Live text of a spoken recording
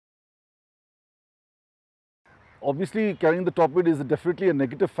obviously carrying the top weight is definitely a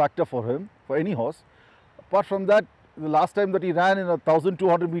negative factor for him, for any horse. Apart from that, the last time that he ran in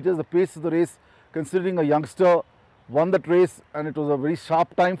 1,200 meters, the pace of the race, considering a youngster, won that race, and it was a very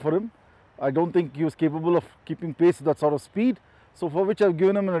sharp time for him. I don't think he was capable of keeping pace with that sort of speed. So for which I've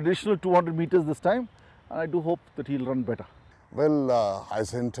given him an additional 200 meters this time, and I do hope that he'll run better. Well, I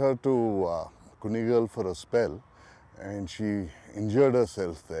sent her to Kunigal for a spell, and she injured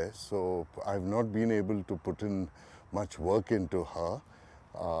herself there, so I've not been able to put in much work into her.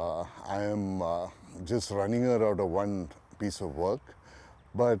 I am just running her out of one piece of work,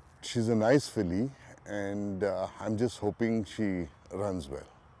 but she's a nice filly, and I'm just hoping she runs well.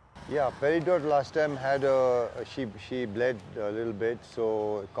 Yeah, Peridot last time had she bled a little bit,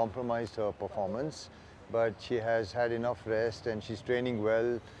 so it compromised her performance. But she has had enough rest and she's training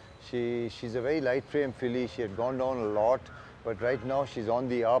well. She's a very light frame filly. She had gone down a lot, but right now she's on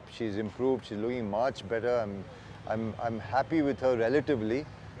the up. She's improved. She's looking much better. I'm happy with her relatively.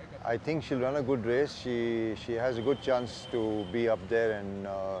 I think she'll run a good race. She has a good chance to be up there and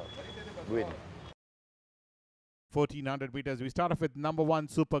win. 1400 meters. We start off with number 1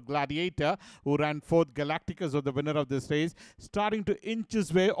 Super Gladiator, who ran 4th. Galacticus was the winner of this race, starting to inch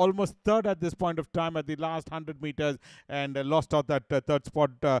his way, almost 3rd at this point of time at the last 100 meters, and lost out that 3rd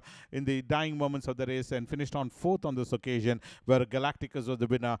spot in the dying moments of the race, and finished on 4th on this occasion, where Galacticus was the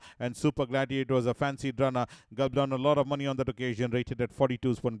winner, and Super Gladiator was a fancied runner, gulped down a lot of money on that occasion, rated at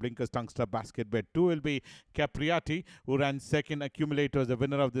 42 spun blinkers, Tungster basket bet. 2 will be Capriati, who ran 2nd. Accumulator was the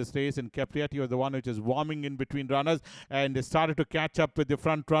winner of this race, and Capriati was the one which is warming in between runners, and started to catch up with the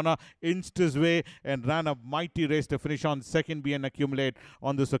front runner, inched his way and ran a mighty race to finish on 2nd and accumulate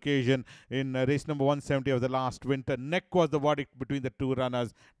on this occasion in race number 170 of the last winter. Neck was the verdict between the two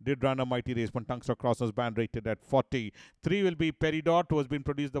runners. Did run a mighty race. One Tungster Crossnose band rated at 40. 3 will be Peridot, who has been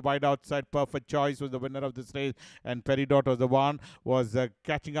produced the wide outside. Perfect Choice was the winner of this race, and Peridot was the one was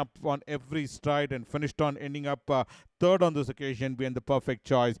catching up on every stride and finished on ending up 3rd on this occasion, being the Perfect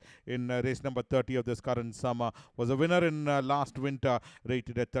Choice in race number 30 of this current summer. Was a winner in last winter,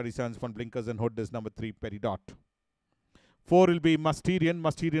 rated at 37 spun blinkers, and hood is number 3 Peridot. 4 will be Musterian.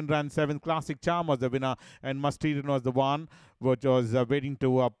 Musterian ran 7th. Classic Charm was the winner, and Musterian was the one which was waiting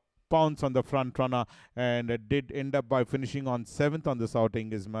to pounce on the front runner, and did end up by finishing on 7th on this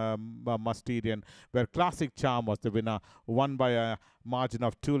outing is Musterian, where Classic Charm was the winner, won by a margin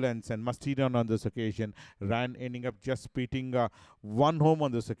of 2 lengths, and Musterian on this occasion ran, ending up just beating 1 home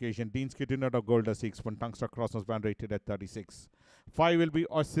on this occasion. Dean's Kitten out of Gold 6 when Tungster Crossnose band rated at 36. 5 will be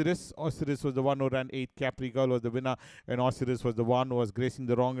Osiris. Osiris was the one who ran 8th. Capri Girl was the winner, and Osiris was the one who was gracing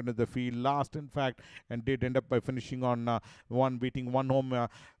the wrong end of the field last, in fact, and did end up by finishing on 1, beating 1 home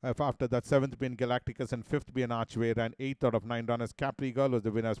after that. 7th being Galacticus, and 5th being Archway, ran 8th out of 9 runners. Capri Girl was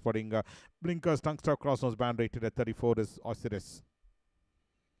the winner, spotting blinkers. Tungster Crossnose band rated at 34 is Osiris.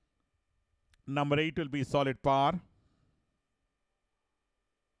 Number 8 will be Solid Power.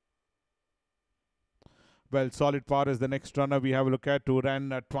 Well, Solid Power is the next runner we have a look at, who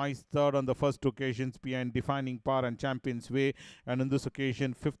ran twice 3rd on the first 2 occasions behind Defining Power and Champions Way, and in this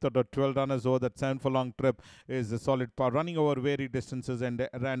occasion 5th out of 12 runners over that 7 furlong trip is the Solid Power, running over varied distances, and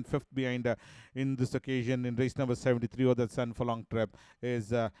ran 5th behind in this occasion in race number 73 over that 7 furlong trip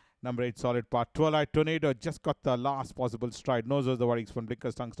is number 8 Solid Power. Twilight Tornado just got the last possible stride. Nose was the worries from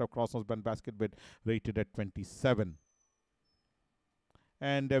Blinkers, Tungster Crossnose band basket bid, rated at 27.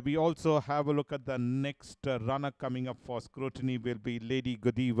 And we also have a look at the next runner coming up for scrutiny will be Lady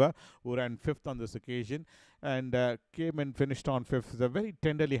Godiva, who ran 5th on this occasion, and came and finished on 5th. The very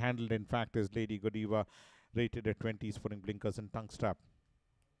tenderly handled, in fact, is Lady Godiva, rated at 20s, putting blinkers and tongue strap.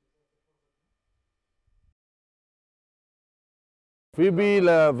 Phoebe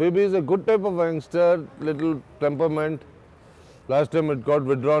is a good type of youngster, little temperament. Last time it got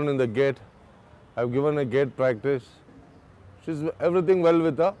withdrawn in the gate. I've given a gate practice. She's everything well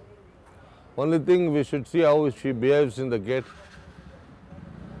with her. Only thing we should see how she behaves in the gate.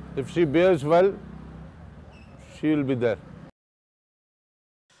 If she behaves well, she will be there.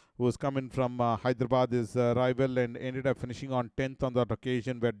 Who's coming from Hyderabad is Rival, and ended up finishing on 10th on that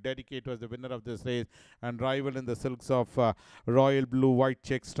occasion, where Dedicate was the winner of this race, and Rival in the silks of royal blue, white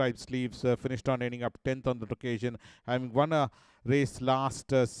check striped sleeves finished on ending up 10th on that occasion, having won a race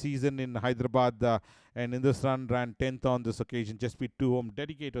last season in Hyderabad, and in this run ran 10th on this occasion, just beat 2 home.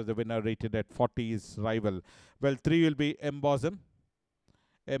 Dedicate was the winner, rated at 40 is Rival. Well, 3 will be Embosom.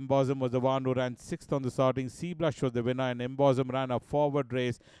 Embosom was the one who ran 6th on the starting. Sea Blush was the winner, and Embosom ran a forward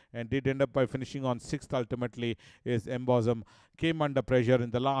race and did end up by finishing on 6th ultimately is Embosom. came under pressure in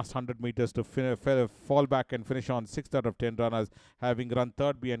the last 100 meters to fall back and finish on 6th out of 10 runners, having run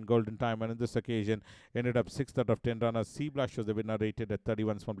third behind Golden Time, and on this occasion ended up 6th out of 10 runners. Sea Blush was the winner, rated at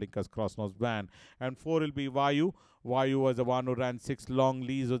 31 from Blinkers Cross Nose Band. And 4 will be Vayu. Vayu was the one who ran 6 long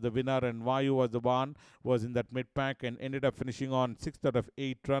leads, was the winner, and Vayu was the one was in that mid pack and ended up finishing on 6th out of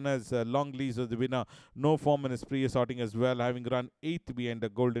 8 runners. Long leads was the winner, no form in his previous outing as well, having run 8th behind the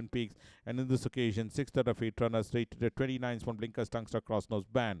Golden Peaks, and in this occasion 6th out of 8 runners, rated at 29 from Blinkers Tungster Cross Nose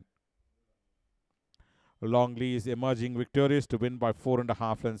Band. Longley is emerging victorious to win by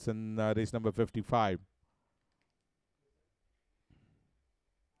 4.5 lengths in race number 55.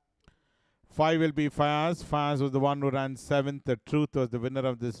 5 will be Fayaz. Fayaz was the one who ran 7th. The Truth was the winner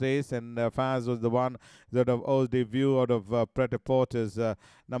of this race, and Fayaz was the one out of O's Div-II, out of Pret-a-Port is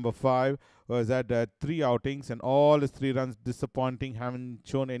number 5. Was had 3 outings, and all his 3 runs disappointing, haven't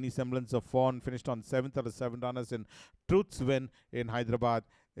shown any semblance of form. Finished on 7th out of 7 runners in Truth's win in Hyderabad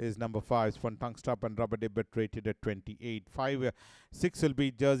is number 5. Fun tongue stop and rubber debit, rated at 28. 6 will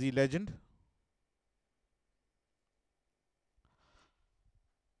be Jersey Legend.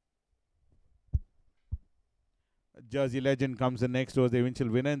 Jersey Legend comes in next. Was the eventual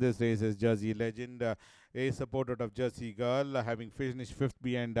winner in this race is Jersey Legend. A supporter of Jersey Girl, having finished 5th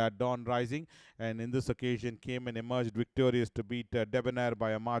behind Dawn Rising, and in this occasion came and emerged victorious to beat Debonair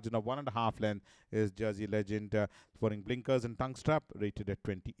by a margin of 1.5 length is Jersey Legend, scoring Blinkers and Tongue Strap, rated at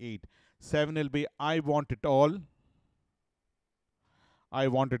 28. 7 will be I Want It All. I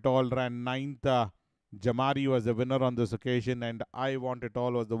Want It All ran 9th. Jamari was the winner on this occasion, and I Want It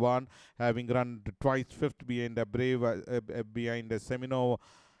All was the one, having run twice 5th behind a Brave, behind a Semino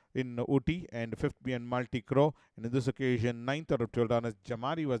in Ooty, and 5th behind Multi Crow. And in this occasion, 9th out of 12 runners,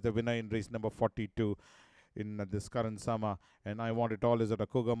 Jamari was the winner in race number 42 in this current summer. And I Want It All is at a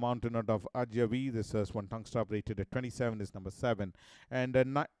Cougar Mountain out of Ajavi. This is one tongue stop, rated at 27, is number 7.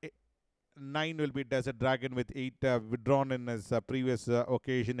 And 9 will be Desert Dragon with 8 withdrawn in his previous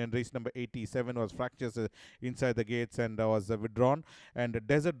occasion. In race number 87 was fractures inside the gates and was withdrawn. And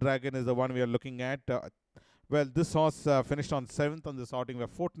Desert Dragon is the one we are looking at. Well, this horse finished on 7th on this outing, where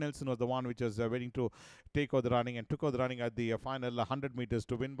Fort Nelson was the one which was waiting to take over the running, and took over the running at the final 100 meters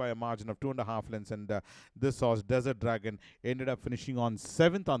to win by a margin of 2.5 lengths. And this horse, Desert Dragon, ended up finishing on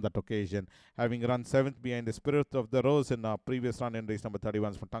 7th on that occasion, having run 7th behind the Spirit of the Rose in a previous run in race number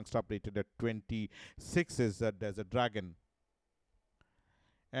 31 for tongue stop, rated at 26 is Desert Dragon.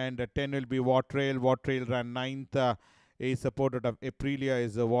 And 10 will be War Trail. War Trail ran 9th. A supporter of Aprilia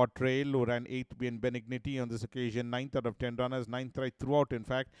is a War Trail, who ran 8th behind Benignity on this occasion. 9th out of 10 runners, 9th right throughout, in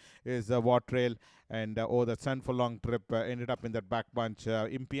fact, is a War Trail. And the Sun for Long Trip ended up in that back bunch.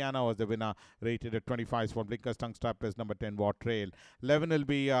 Impiana was the winner, rated at 25. For Blinkers Tongue Strap is number 10, War Trail. 11 will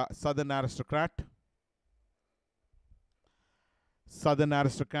be Southern Aristocrat. Southern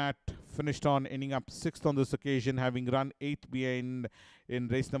Aristocrat finished on ending up 6th on this occasion, having run 8th behind in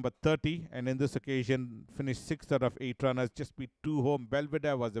race number 30, and in this occasion finished 6th out of 8 runners, just beat 2 home.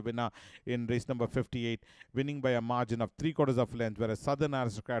 Belvedere was the winner in race number 58, winning by a margin of 3/4 of length, whereas Southern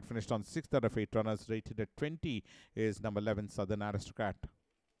Aristocrat finished on 6th out of 8 runners, rated at 20 is number 11, Southern Aristocrat.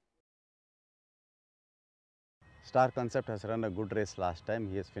 Star Concept has run a good race last time.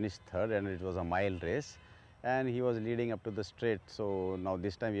 He has finished 3rd, and it was a mile race, and he was leading up to the straight. So now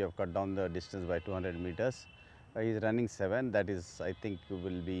this time we have cut down the distance by 200 meters. He is running 7. That is, I think,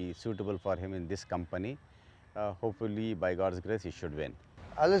 will be suitable for him in this company. Hopefully, by God's grace, he should win.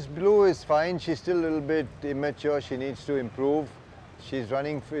 Alice Blue is fine. She's still a little bit immature. She needs to improve. She's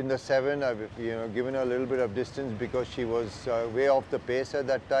running in the 7. I've given her a little bit of distance because she was way off the pace at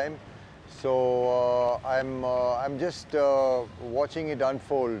that time. So I'm just watching it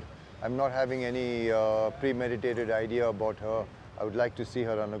unfold. I'm not having any premeditated idea about her. I would like to see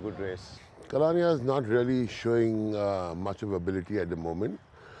her run a good race. Kalania is not really showing much of ability at the moment.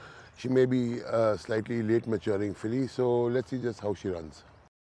 She may be a slightly late maturing filly, so let's see just how she runs.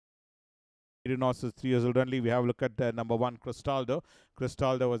 Irinos is 3 years old only. We have a look at number 1, Cristaldo.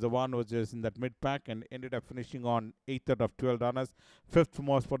 Cristaldo was the one who was just in that mid-pack and ended up finishing on 8th out of 12 runners. 5th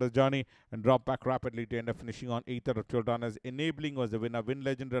most for the journey, and dropped back rapidly to end up finishing on 8th out of 12 runners. Enabling was the winner. Win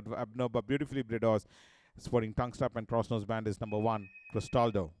Legend of Abnoba, beautifully bred horse. Sporting tongue strap and cross nose band is number 1,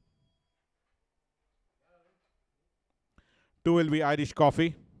 Cristaldo. 2 will be Irish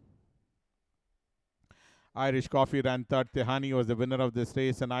Coffee. Irish Coffee ran 3rd. Tehani was the winner of this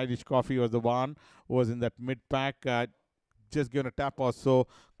race, and Irish Coffee was the one who was in that mid-pack. Just given a tap or so,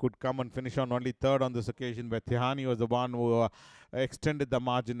 could come and finish on only 3rd on this occasion, but Tehani was the one who extended the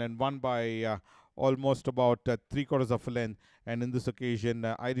margin and won by almost about 3/4 of a length. And in this occasion,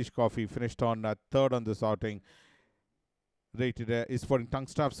 Irish Coffee finished on 3rd on this outing. rated is for tongue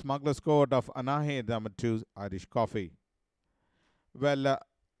strap smuggler's coat of Anahe, number 2, Irish coffee. Well,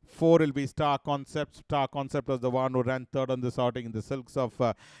 4 will be Star Concept. Star Concept was the one who ran third on this outing in the silks of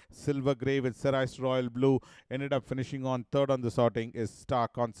silver grey with Cerise Royal Blue. Ended up finishing on third on this outing is Star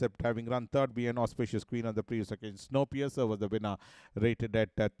Concept, having run third, be an auspicious queen on the previous occasion. Snowpiercer was the winner, rated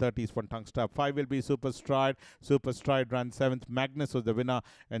at 30s for tongue strap. 5 will be Super Stride. Super Stride ran 7th. Magnus was the winner,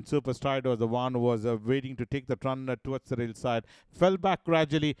 and Super Stride was the one who was waiting to take the run towards the rail side. Fell back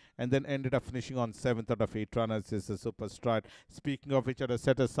gradually and then ended up finishing on 7th out of 8 runners is the Super Stride. Speaking of which, at a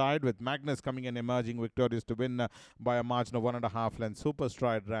set aside, with Magnus coming and emerging victorious to win by a margin of 1.5 lengths. Super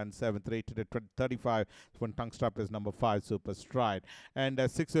Stride ran 7th, rated at 35. When tongue strap is number 5, Super Stride. And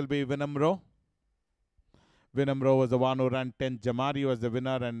 6 will be Vinamro. Vinamro was the one who ran 10th. Jamari was the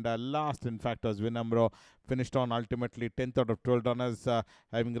winner, and last, in fact, was Vinamro. Finished on ultimately 10th out of 12 runners,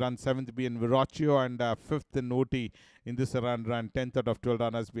 having run 7th being Virocchio and 5th in Oti. In this run, ran 10th out of 12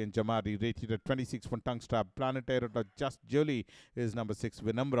 runners being Jamari, rated at 26 for tongue strap. Planetary of Just Julie is number 6,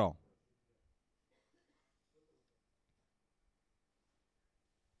 Vinamro.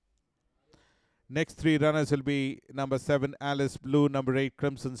 Next 3 runners will be number 7, Alice Blue, number 8,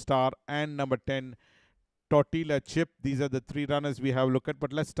 Crimson Star, and number 10, Tortilla Chip. These are the 3 runners we have a look at,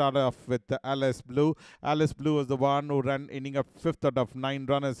 but let's start off with Alice Blue. Alice Blue was the one who ran, ending up 5th out of 9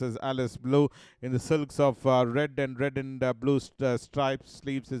 runners as Alice Blue. In the silks of red and blue stripes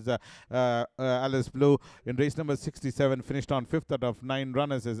sleeves is Alice Blue. In race number 67, finished on 5th out of 9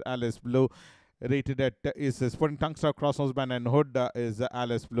 runners as Alice Blue. Rated at is Sporting Tongue Strap, Crossnose Band and Hood is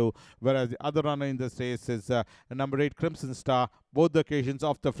Alice Blue, whereas the other runner in this race is number 8, Crimson Star. Both the occasions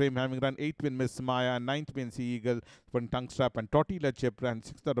off the frame, having run 8th win Miss Maya and 9th win Sea Eagle. Sporting Tongue Strap and Tortilla Chip ran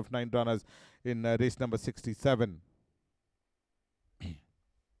 6th out of 9 runners in race number 67.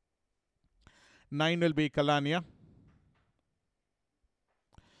 9 will be Kalania.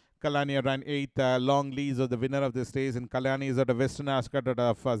 Kalani ran 8th. Long Lees was the winner of this race, and Kalani is at a Western Ascot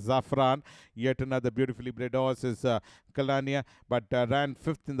of Zafran. Yet another beautifully bred horse is Kalania, but ran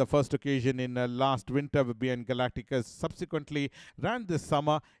 5th in the first occasion in last winter with BN Galacticus. Subsequently ran this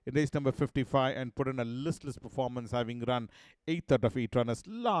summer in race number 55 and put in a listless performance, having run 8th out of 8 runners.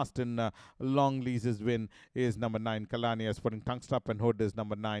 Last in Long Lees' win is number 9, Kalania. Sporting Tongue Strap and Hood is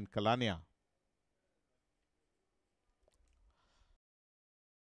number 9, Kalania.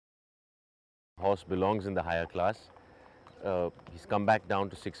 Horse belongs in the higher class. He's come back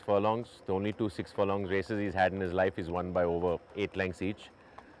down to 6 furlongs. The only 2 6 furlong races he's had in his life he's won by over 8 lengths each.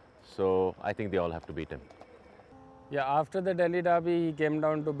 So I think they all have to beat him. Yeah, after the Delhi Derby, he came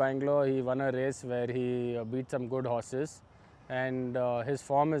down to Bangalore. He won a race where he beat some good horses, and his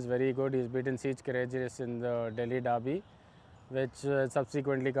form is very good. He's beaten Siege Courageous in the Delhi Derby, which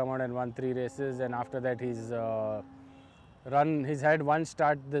subsequently come out and won 3 races, and after that he's had one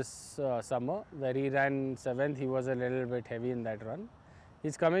start this summer where he ran 7th. He was a little bit heavy in that run.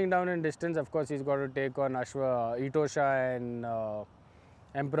 He's coming down in distance. Of course, he's got to take on Itosha and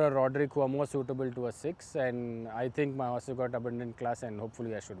Emperor Roderick, who are more suitable to a 6. And I think my horse has got abundant class, and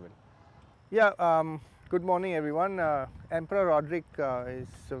hopefully I should win. Yeah, good morning everyone. Emperor Roderick is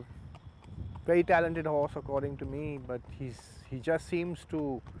a very talented horse according to me, but he just seems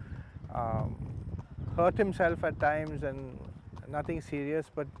to hurt himself at times, and nothing serious,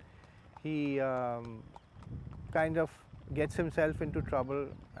 but he kind of gets himself into trouble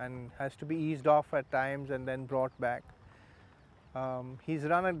and has to be eased off at times and then brought back. He's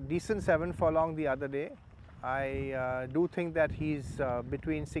run a decent 7 furlong the other day. I do think that he's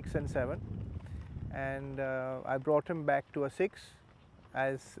between 6 and 7, and I brought him back to a 6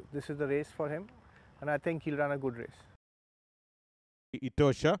 as this is the race for him, and I think he'll run a good race.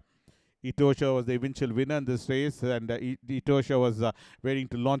 Itosha was the eventual winner in this race, and Itosha was waiting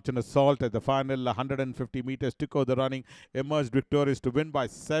to launch an assault at the final 150 meters, took over the running, emerged victorious to win by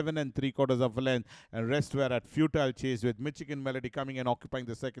 7 3/4 of a length, and rest were at futile chase, with Michigan Melody coming and occupying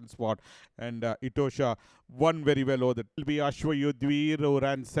the 2nd spot, and Itosha won very well over the Tilby Ashwayudhveer, who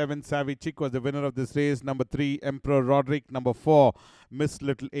ran 7. Savvy Chick was the winner of this race. Number 3, Emperor Roderick. Number 4, Miss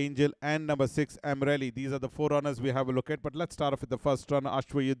Little Angel, and number 6, Amreli. These are the 4 runners we have a look at, but let's start off with the first runner,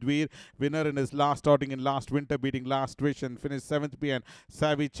 Ashwayudhveer, winner in his last outing in last winter, beating Last Wish, and finished 7th behind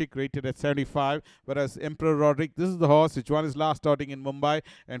Savvy Chick, rated at 75, whereas Emperor Roderick, this is the horse which won his last outing in Mumbai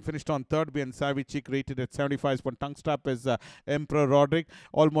and finished on 3rd behind Savvy Chick, rated at 75. One tongue strap is Emperor Roderick,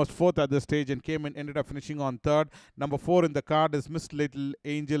 almost 4th at this stage, and came and ended up finishing on 3rd. Number 4 in the card is Miss Little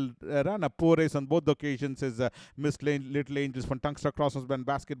Angel, ran a poor race on both occasions, is Miss Little Angels. One tongue strap Crossnose Band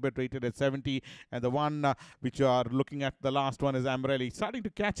basket bit rated at 70. And the one which you are looking at, the last one, is Amreli, starting to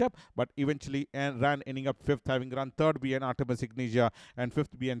catch up, but eventually ran ending up 5th, having run 3rd BN Artemis Ignitia and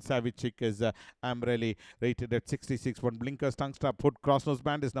 5th BN Savage Chick is Amreli, rated at 66. One blinkers, tongue strap, hood, Crossnose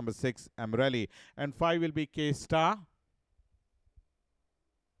Band is number 6, Amreli. And 5 will be K-Star.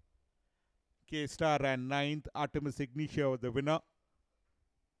 K-Star ran 9th, Artemis Ignitia was the winner.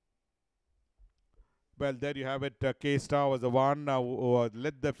 Well, there you have it. K-Star was the one who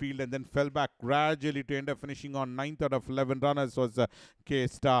led the field and then fell back gradually to end up finishing on 9th out of 11 runners was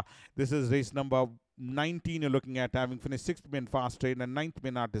K-Star. This is race number 19 you're looking at, having finished 6th main fast train and 9th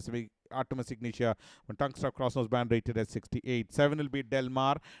main Artemis Ignitia. When tongue strap Crossnose Band rated at 68. 7 will be Del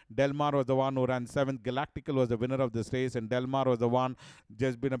Mar. Del Mar was the one who ran 7th. Galactical was the winner of this race, and Del Mar was the one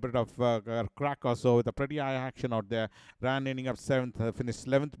just been a bit of a crack or so with a pretty high action out there. Ran ending up 7th, finished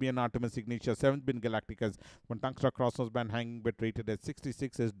 11th being Artemis Ignitia, 7th being Galacticus. When tongue strap Crossnose Band hanging bit rated at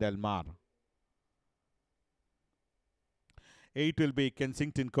 66 is Del Mar. 8 will be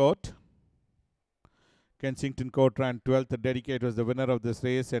Kensington Court. Kensington Court ran 12th. Dedicate was the winner of this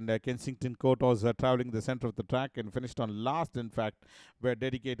race, and Kensington Court was traveling the center of the track and finished on last, in fact, where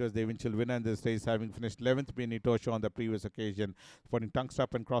Dedicate was the eventual winner in this race, having finished 11th being Itosha on the previous occasion. For tongue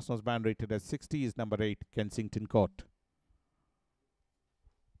strap and Crossnose Band rated at 60 is number 8, Kensington Court.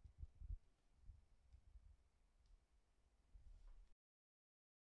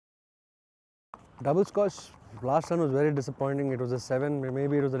 Double Scotch last run was very disappointing. It was a 7,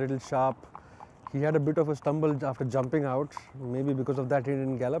 maybe it was a little sharp. He had a bit of a stumble after jumping out, maybe because of that he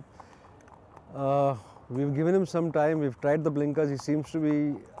didn't gallop. We've given him some time, we've tried the blinkers, he seems to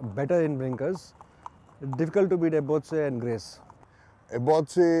be better in blinkers. Difficult to beat Ebotse and Grace.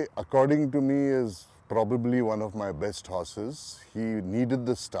 Ebotse, according to me, is probably one of my best horses. He needed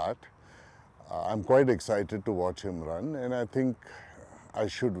the start. I'm quite excited to watch him run, and I think I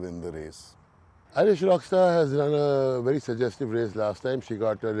should win the race. Irish Rockstar has run a very suggestive race last time. She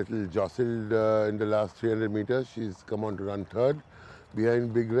got a little jostled in the last 300 meters. She's come on to run 3rd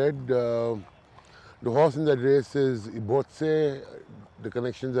behind Big Red. The horse in that race is Ebotse. The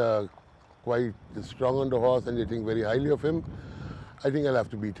connections are quite strong on the horse and they think very highly of him. I think I'll have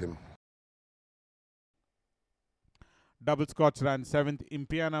to beat him. Double Scotch ran 7th.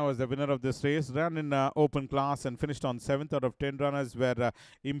 Impiana was the winner of this race. Ran in open class and finished on 7th out of 10 runners, where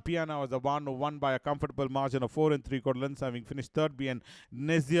Impiana was the one who won by a comfortable margin of 4 3/4 lengths, having finished 3rd behind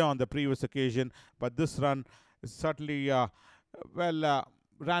Nezia on the previous occasion. But this run certainly, ran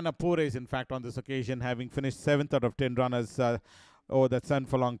a poor race, in fact, on this occasion, having finished 7th out of 10 runners over that 7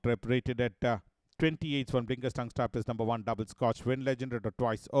 furlong trip, rated at 28. One blinkers tongue strap is number 1, Double Scotch. Win legend at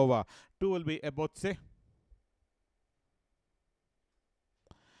twice over. 2 will be Ebotse.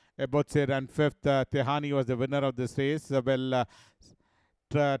 Ebotse ran 5th. Tehani was the winner of this race.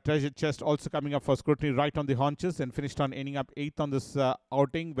 Treasure Chest also coming up for scrutiny right on the haunches and finished on ending up 8th on this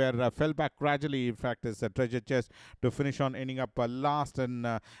outing, where fell back gradually, in fact, is Treasure Chest to finish on ending up last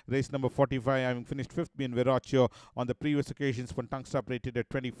in race number 45, having finished 5th being Verrocchio on the previous occasions. For tongue strap rated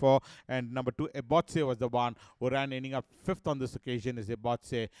at 24, and number 2 Ebotse was the one who ran ending up 5th on this occasion is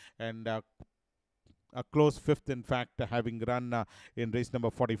Ebotse, and a close 5th, in fact, having run in race number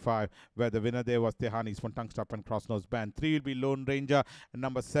 45, where the winner there was Tehani's from tongue strap and Crossnose Band. 3 will be Lone Ranger, and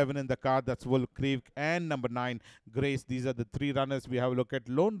number 7 in the card, that's Wolf Creek, and number 9, Grace. These are the 3 runners we have a look at.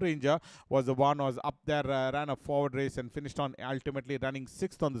 Lone Ranger was the one who was up there, ran a forward race and finished on ultimately running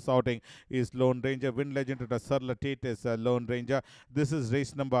 6th on this outing is Lone Ranger. Win legend at a Sir Latate is Lone Ranger. This is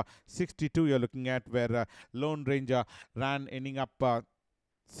race number 62 you're looking at, where Lone Ranger ran ending up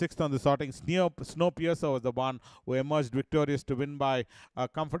 6th on the sorting. Snowpiercer was the one who emerged victorious to win by a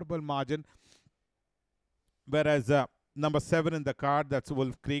comfortable margin, whereas number 7 in the card, that's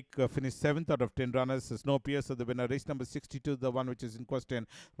Wolf Creek, finished 7th out of 10 runners. Snowpiercer the winner. Race number 62, the one which is in question,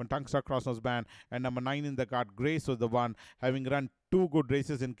 when tongue strap Crossnose Band, and number 9 in the card, Grace was the one, having run 2 good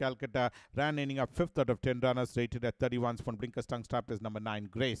races in Calcutta, ran ending up 5th out of 10 runners, rated at 31. From blinkers tongue strap is number 9,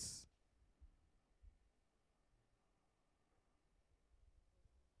 Grace.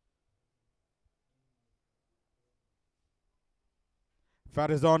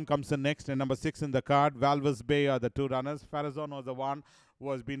 Farazon comes in next, and number 6 in the card, Valvas Bay are the 2 runners. Farazon was the one who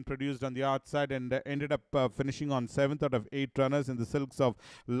was being produced on the outside and ended up finishing on 7th out of 8 runners in the silks of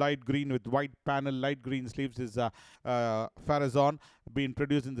light green with white panel, light green sleeves is Farazon, being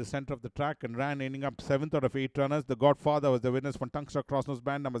produced in the center of the track and ran ending up 7th out of 8 runners. The Godfather was the winners from tongue strap Crossnose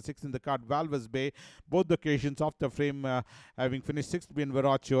Band. Number 6 in the card, Valvas Bay, both the occasions off the frame, having finished 6th being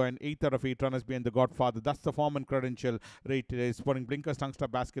Verrocchio and 8th out of 8 runners being the Godfather. That's the form and credential rate. Sporting blinkers tongue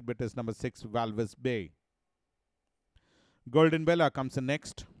strap basket bit is number 6, Valvas Bay. Golden Bella comes in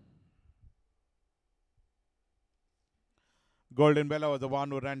next. Golden Bella was the one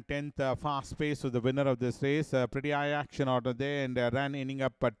who ran 10th, fast pace, was the winner of this race. Pretty high action order there, and ran ending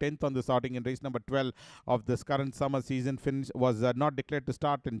up 10th on the starting in race number 12 of this current summer season. Was not declared to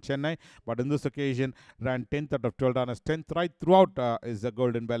start in Chennai, but in this occasion ran 10th out of 12 runners. 10th right throughout is the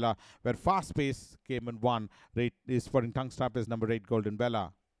Golden Bella, where fast pace came in one. Rate is for in tongue strap is number 8 Golden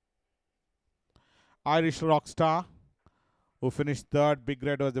Bella. Irish Rockstar, who finished third. Big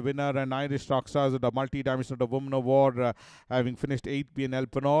Red was the winner, and Irish Rockstars with a multi-dimensional Women of War, having finished 8th in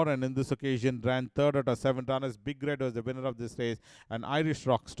Elpenor, and in this occasion ran third out of 7 runners. Big Red was the winner of this race, and Irish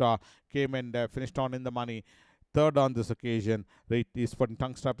Rockstar came and finished on in the money. Third on this occasion. Rate is for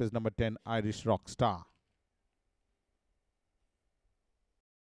tongue strap is number 10 Irish Rockstar.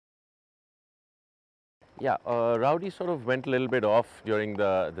 Yeah, Rowdy sort of went a little bit off during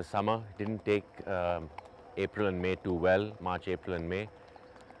the summer. Didn't take April and May too well, March, April and May.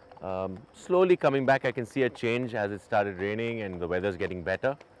 Slowly coming back, I can see a change as it started raining and the weather's getting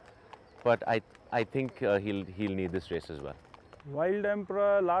better. But I think he'll need this race as well. Wild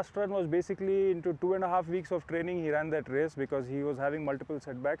Emperor last run was basically into 2.5 weeks of training. He ran that race because he was having multiple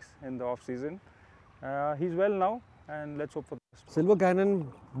setbacks in the off season. He's well now, and let's hope for the best. Silver Cannon,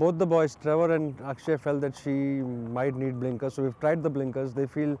 both the boys, Trevor and Akshay, felt that she might need blinkers. So we've tried the blinkers. They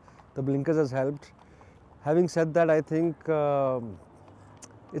feel the blinkers has helped. Having said that, I think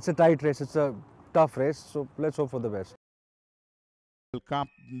it's a tight race. It's a tough race. So let's hope for the best.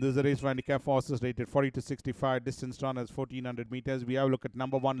 This is a race for handicap horses rated 40 to 65. Distance run as 1400 meters. We have a look at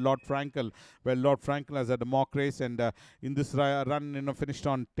number 1, Lord Frankel. Well, Lord Frankel has had a mock race, and in this run, finished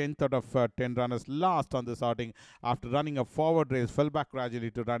on 10th out of 10 runners. Last on this outing after running a forward race, fell back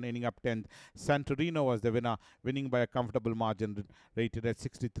gradually to run, ending up 10th. Santorino was the winner, winning by a comfortable margin. Rated at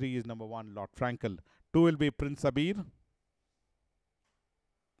 63 is number 1, Lord Frankel. 2 will be Prince Abir.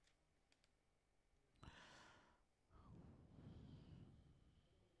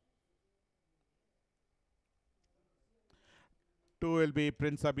 Two will be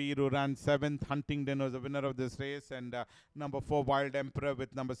Prince Abir, who ran 7th. Huntingdon was the winner of this race, and number 4 Wild Emperor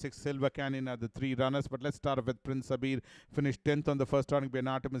with number 6 Silver Canyon are the 3 runners. But let's start off with Prince Abir. Finished 10th on the first running by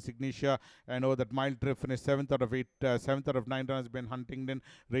Artemis Ignitia, and over that mile trip finished 7th out of 8, 7th out of 9 runners by Huntingdon.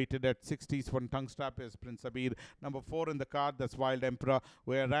 Rated at 60s for tongue strap is Prince Abir. Number 4 in the card, that's Wild Emperor,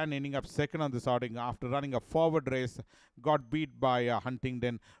 where ran ending up 2nd on this outing after running a forward race. Got beat by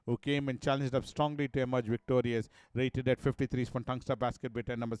Huntingdon, who came and challenged up strongly to emerge victorious. Rated at 53s for tongue strap basket bit,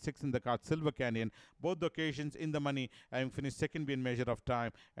 and number 6 in the card, Silver Canyon. Both the occasions in the money, having finished 2nd in measure of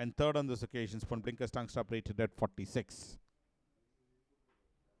time, and 3rd on those occasions for blinkers tongue strap rated at 46.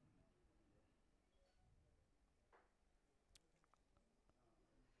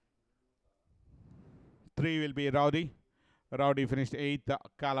 Three will be Rowdy. Rowdy finished 8th.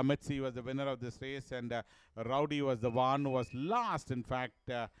 Kalamitsi was the winner of this race, and Rowdy was the one who was last, in fact,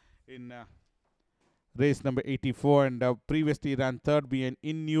 in race number 84, and previously ran 3rd behind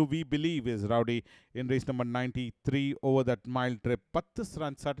In You We Believe is Rowdy in race number 93 over that mile trip. But this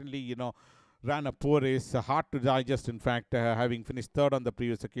run certainly, ran a poor race, hard to digest, in fact, having finished 3rd on the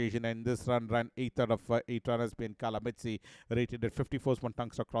previous occasion, and this run ran 8th out of 8 runners being Kalamitsi, rated at 54 one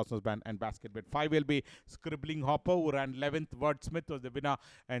tongue stock crossnose band and basket bit. 5 will be Scribbling Hopper, who ran 11th. Wordsmith was the winner,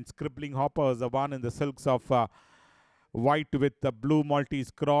 and Scribbling Hopper was the one in the silks of white with the blue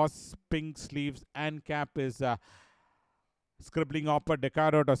Maltese cross, pink sleeves and cap is Scribbling Hopper,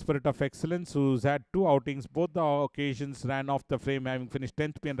 Decaro, a Spirit of Excellence, who's had 2 outings. Both the occasions ran off the frame, having finished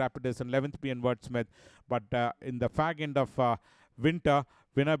 10th P in Rapidus and 11th P in Wordsmith. But in the fag end of winter,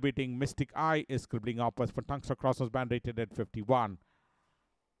 winner beating Mystic Eye is Scribbling Hopper for tongue stock crossnose band, rated at 51.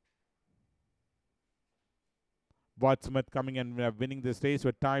 Wordsmith coming and winning this race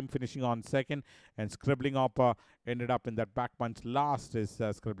with time finishing on 2nd, and Scribbling Hopper ended up in that back punch. Last is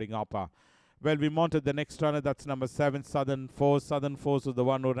Scribbling Hopper. Well, we mounted the next runner, that's number 7, Southern Force. Southern Force was the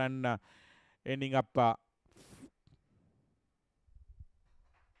one who ran, ending up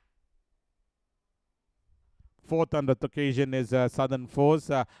 4th on that occasion is Southern Force,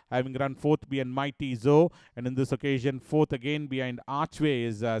 having run 4th behind Mighty Zo, and in this occasion 4th again behind Archway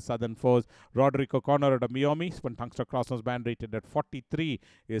is Southern Force. Roderick O'Connor at a Miomi, spun tongue stock crossnose band, rated at 43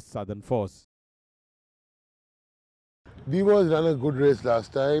 is Southern Force. Div-I has run a good race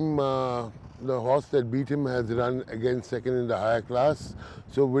last time. The horse that beat him has run again 2nd in the higher class.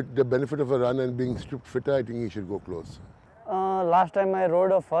 So with the benefit of a run and being stripped fitter, I think he should go close. Last time I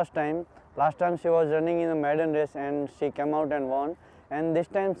rode her first time. Last time she was running in a maiden race and she came out and won. And this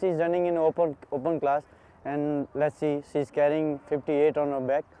time she's running in open class. And let's see, she's carrying 58 on her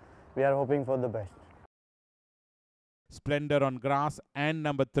back. We are hoping for the best. Splendor on Grass, and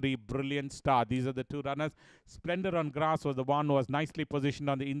number 3, Brilliant Star. These are the 2 runners. Splendor on Grass was the one who was nicely positioned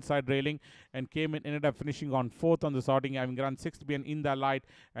on the inside railing and came in, ended up finishing on 4th on the sorting, having run 6th behind In the Light,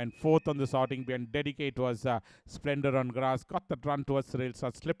 and 4th on the sorting behind Dedicate was Splendor on Grass. Got that run towards the rail, so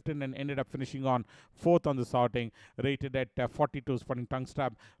slipped in and ended up finishing on 4th on the sorting, rated at 42 spotting tongue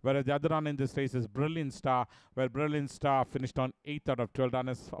strap. Whereas the other run in this race is Brilliant Star, where Brilliant Star finished on 8th out of 12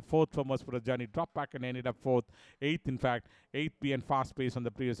 runners, 4th for most for the journey, dropped back and ended up 4th, 8th in fact, 8th behind Fast Pace on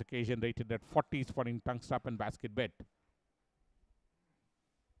the previous occasion, rated at 40 spotting tongue strap and basket bet.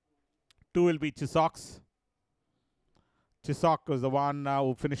 2 will be Chisok. Chisok was the one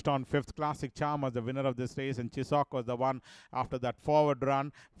who finished on 5th. Classic Charm was the winner of this race, and Chisok was the one after that forward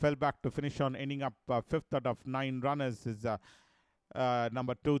run, fell back to finish on ending up 5th out of 9 runners is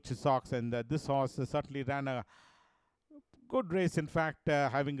number 2 Chisok, and this horse certainly ran a good race, in fact,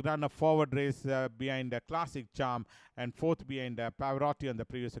 having run a forward race behind Classic Charm and 4th behind Pavarotti on the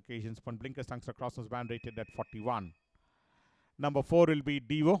previous occasions. Spun blinkers, thanks across his band, rated at 41. Number 4 will be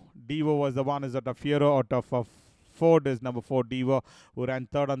Div-II. Div-II was the one is out of Fiero, out of Ford is number 4 Div-II, who ran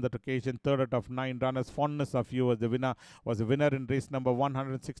 3rd on that occasion, 3rd out of 9 runners. Fondness of You was the winner in race number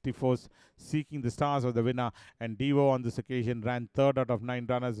 164. Seeking the Stars was the winner, and Div-II on this occasion ran 3rd out of 9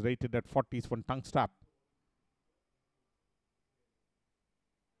 runners, rated at 40s for tongue strap.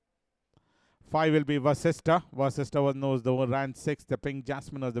 5 will be Vasista. Vasista was the one ran 6th. The Pink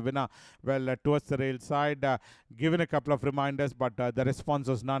Jasmine was the winner. Well, towards the rail side, given a couple of reminders, but the response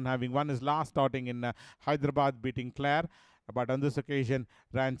was none, having won his last outing in Hyderabad, beating Clare. But on this occasion,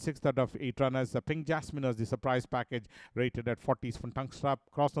 ran 6th out of 8 runners. The Pink Jasmine was the surprise package, rated at 40s from tongue strap,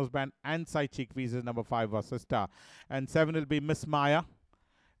 cross nose band, and side cheek pieces. Number 5 Vasista. And 7 will be Miss Maya.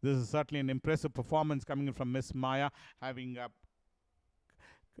 This is certainly an impressive performance coming in from Miss Maya,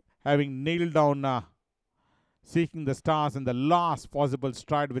 having nailed down Seeking the Stars in the last possible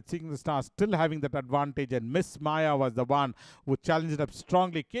stride, with Seeking the Stars still having that advantage, and Miss Maya was the one who challenged it up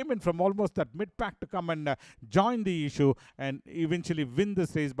strongly, came in from almost that mid-pack to come and join the issue and eventually win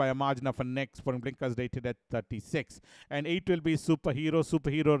this race by a margin of a neck, for blinkers rated at 36. And 8 will be Superhero.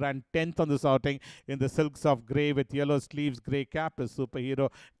 Superhero ran 10th on this outing in the Silks of Grey with yellow sleeves, grey cap is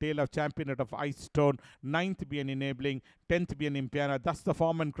Superhero. Tail of Champion out of Ice Stone, 9th be an Enabling, 10th be an Impiana. That's the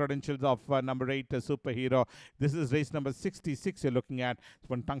form and credentials of number 8 Superhero. This is race number 66 you're looking at.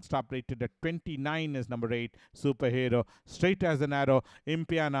 One tongue strap rated at 29 is number 8, Superhero. Straight as an arrow,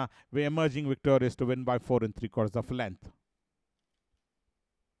 Impiana, we're emerging victorious to win by 4 3/4 of a length.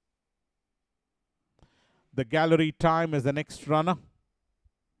 The Gallery Time is the next runner.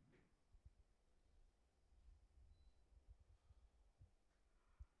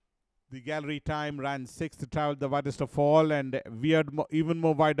 The Gallery Time ran 6th, traveled the widest of all, and veered even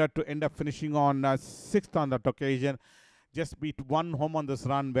more wider to end up finishing on 6th on that occasion. Just beat one home on this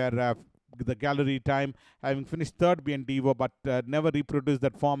run, where the Gallery Time, having finished 3rd behind Div-II, but never reproduced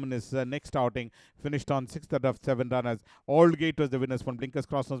that form in his next outing, finished on 6th out of 7 runners. Aldgate was the winners from blinkers,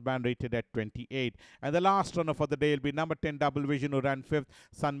 cross nose band, rated at 28. And the last runner for the day will be number 10 Double Vision, who ran 5th.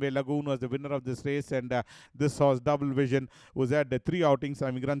 Sunway Lagoon was the winner of this race, and this horse Double Vision was had 3 outings,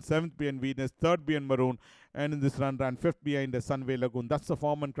 having run 7th behind Venus, 3rd behind Maroon, and in this run ran 5th behind Sunway Lagoon. That's the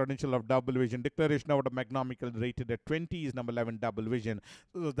form and credential of Double Vision. Declaration out of Magnomical, rated at 20, is number 11 Double Vision.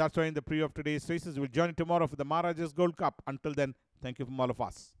 So that's why in the preview of today's races, we'll join you tomorrow for the Maharajas Gold Cup. Until then, thank you from all of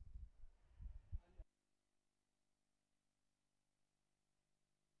us.